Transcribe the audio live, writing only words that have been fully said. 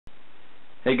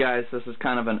Hey guys, this is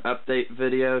kind of an update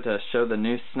video to show the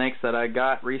new snakes that I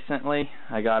got recently.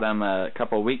 I got them a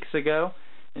couple weeks ago,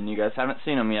 and you guys haven't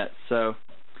seen them yet. So,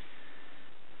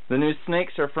 the new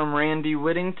snakes are from Randy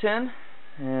Whittington,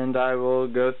 and I will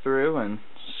go through and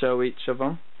show each of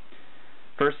them.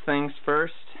 First things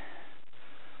first,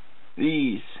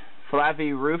 these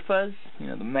Flavirufas,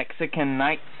 the Mexican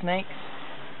night snakes.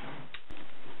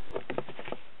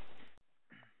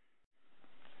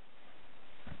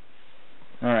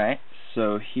 Alright,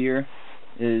 so here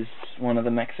is one of the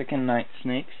Mexican night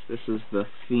snakes. This is the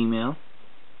female.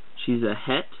 She's a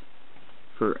het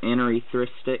for anery or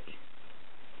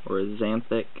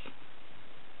xanthic.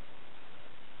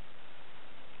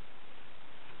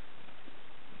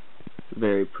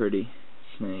 Very pretty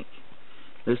snake.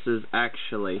 This is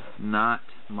actually not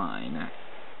mine.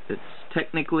 It's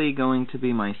technically going to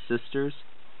be my sister's.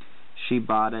 She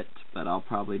bought it, but I'll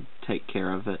probably take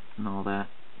care of it and all that.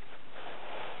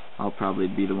 I'll probably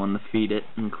be the one to feed it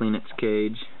and clean its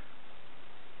cage.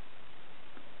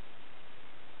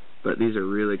 But these are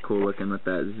really cool looking with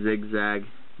that zigzag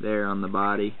there on the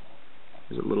body.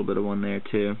 There's a little bit of one there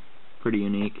too. Pretty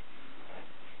unique.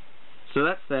 So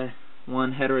that's the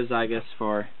one heterozygous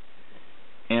for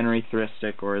anery or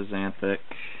xanthic.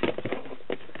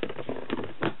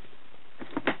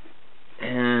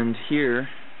 And here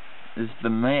is the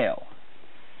male,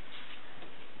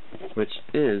 which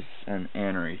is an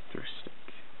anery.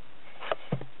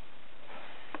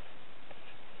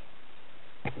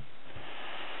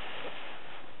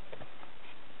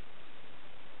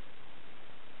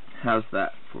 How's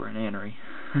that for an anery?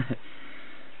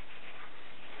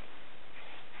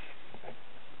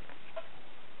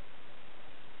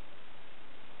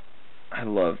 I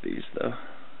love these though.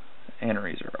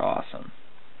 Aneries are awesome.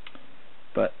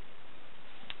 But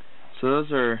so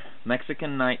those are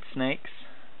Mexican night snakes,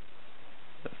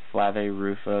 the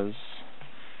Flavirufas.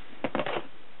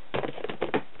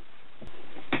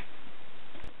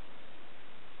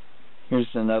 Here's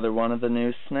another one of the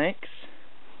new snakes.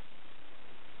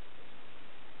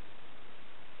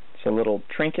 It's a little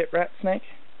Trinket Ratsnake.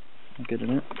 Look at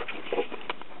it.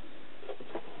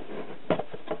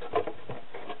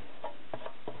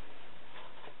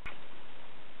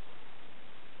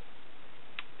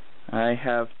 I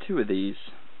have two of these.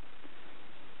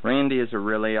 Randy is a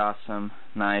really awesome,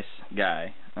 nice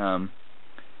guy. I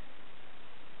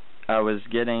was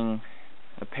getting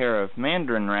a pair of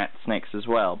mandarin rat snakes as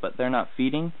well, but they're not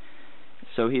feeding,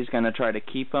 so he's going to try to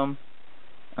keep them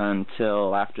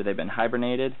until after they've been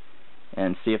hibernated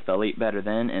and see if they'll eat better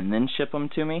then, and then ship them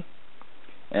to me.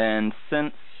 And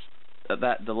since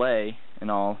that delay and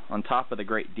all, on top of the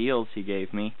great deals he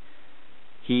gave me,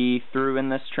 he threw in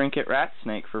this Trinket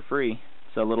Ratsnake for free.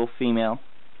 It's a little female.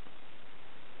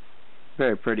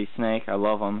 Very pretty snake. I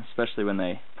love them, especially when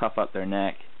they puff up their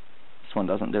neck. This one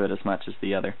doesn't do it as much as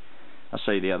the other. I'll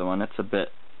show you the other one. It's a bit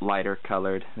lighter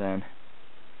colored than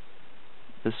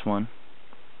this one.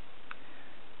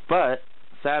 But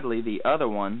sadly, the other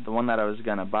one, the one that I was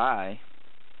going to buy,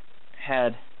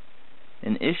 had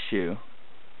an issue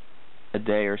a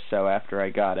day or so after I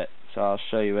got it. So I'll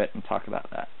show you it and talk about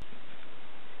that.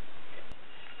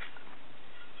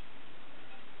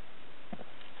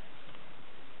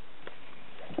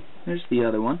 There's the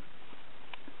other one.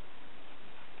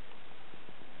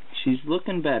 She's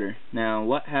looking better. Now,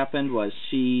 what happened was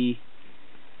she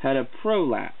had a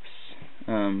prolapse.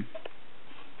 After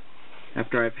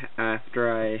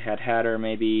I had her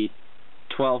maybe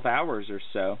 12 hours or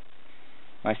so,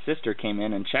 my sister came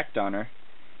in and checked on her,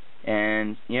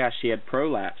 and yeah, she had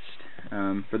prolapsed.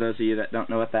 For those of you that don't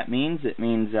know what that means, it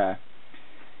means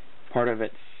part of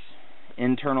its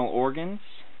internal organs,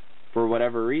 for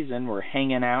whatever reason, were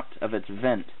hanging out of its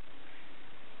vent.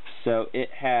 So it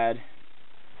had,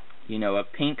 a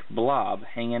pink blob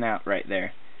hanging out right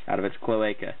there, out of its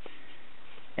cloaca.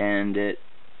 And it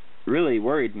really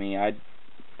worried me. I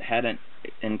hadn't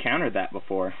encountered that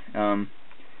before.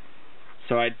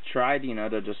 So I tried,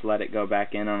 to just let it go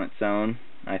back in on its own.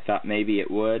 I thought maybe it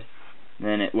would.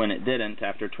 Then when it didn't,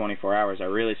 after 24 hours, I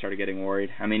really started getting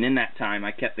worried. I mean, in that time,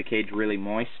 I kept the cage really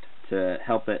moist to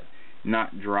help it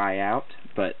not dry out,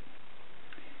 but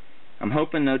I'm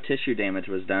hoping no tissue damage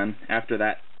was done. After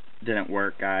that didn't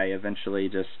work, I eventually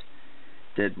just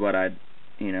did what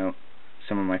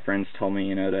some of my friends told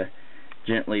me, to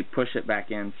gently push it back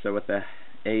in. So with the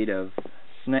aid of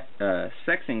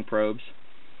sexing probes,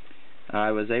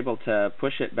 I was able to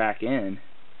push it back in,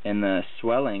 and the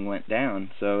swelling went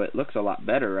down, so it looks a lot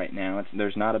better right now.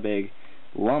 There's not a big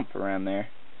lump around there,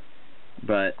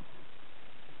 but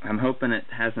I'm hoping it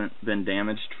hasn't been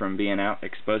damaged from being out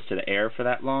exposed to the air for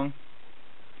that long.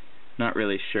 Not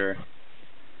really sure.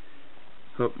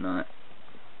 Hope not.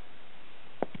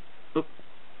 Oop.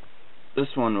 This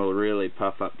one will really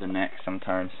puff up the neck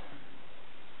sometimes.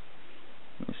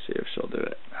 Let me see if she'll do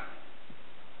it.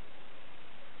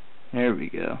 There we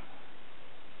go.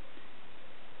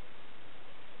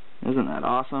 Isn't that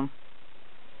awesome?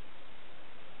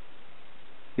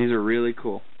 These are really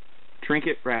cool.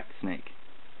 Trinket Ratsnake.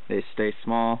 They stay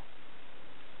small.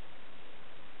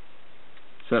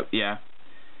 So, yeah.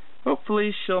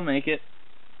 Hopefully she'll make it.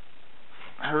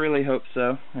 I really hope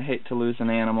so. I hate to lose an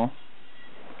animal,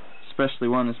 especially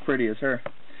one as pretty as her.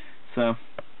 So,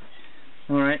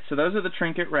 alright, so those are the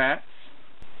Trinket Rats.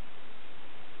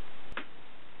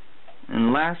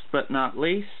 And last but not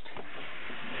least,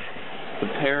 the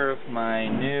pair of my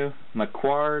new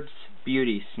Mocquard's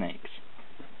beauty snakes.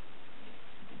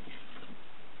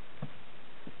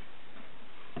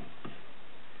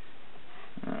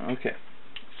 Okay,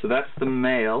 so that's the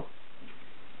male.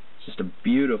 It's just a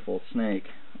beautiful snake,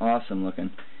 awesome looking.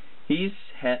 He's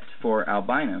het for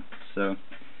albino, so,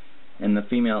 and the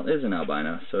female is an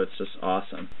albino, so it's just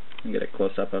awesome. Let me get a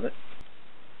close up of it.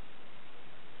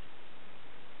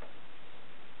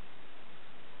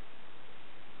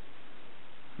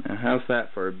 Now, how's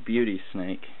that for a beauty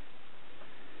snake?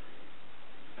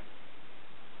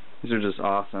 These are just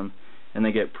awesome, and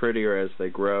they get prettier as they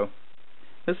grow.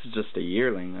 This is just a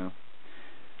yearling, though.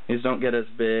 These don't get as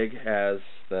big as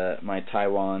my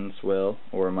Taiwans will,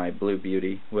 or my Blue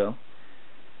Beauty will,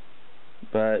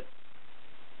 but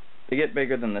they get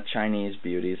bigger than the Chinese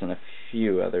beauties and a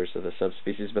few others of the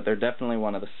subspecies, but they're definitely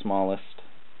one of the smallest.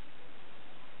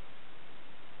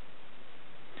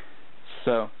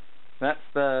 So, that's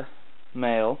the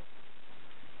male,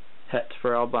 het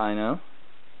for albino.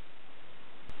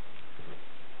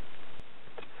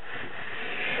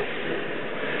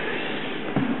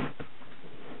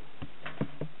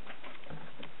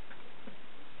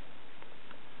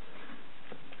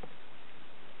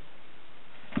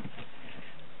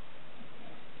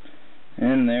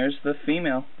 And there's the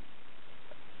female.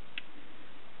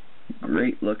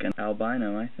 Great looking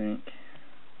albino, I think.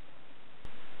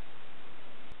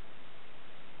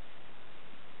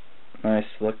 Nice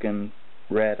looking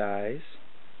red eyes.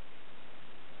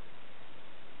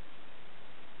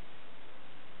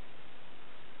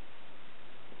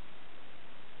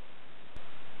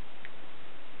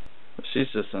 She's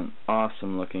just an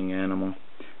awesome looking animal.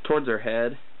 Towards her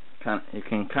head, you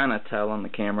can kind of tell on the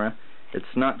camera, it's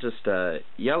not just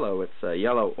yellow, it's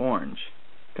yellow-orange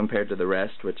compared to the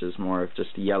rest, which is more of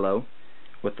just yellow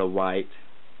with the white.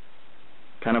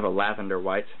 Kind of a lavender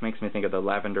white. Makes me think of the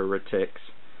lavender retics.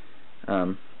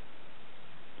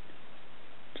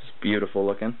 Just beautiful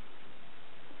looking.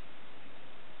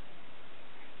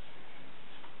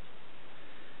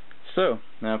 So,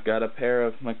 now I've got a pair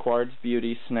of Mocquard's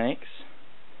beauty snakes.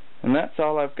 And that's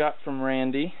all I've got from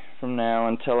Randy from now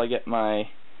until I get my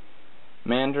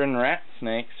Mandarin rat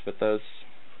snakes, but those,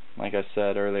 like I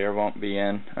said earlier, won't be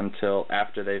in until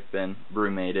after they've been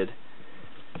brumated.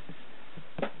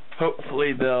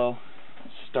 Hopefully they'll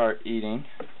start eating.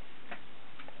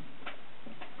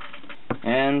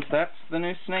 And that's the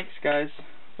new snakes, guys.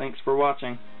 Thanks for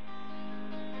watching.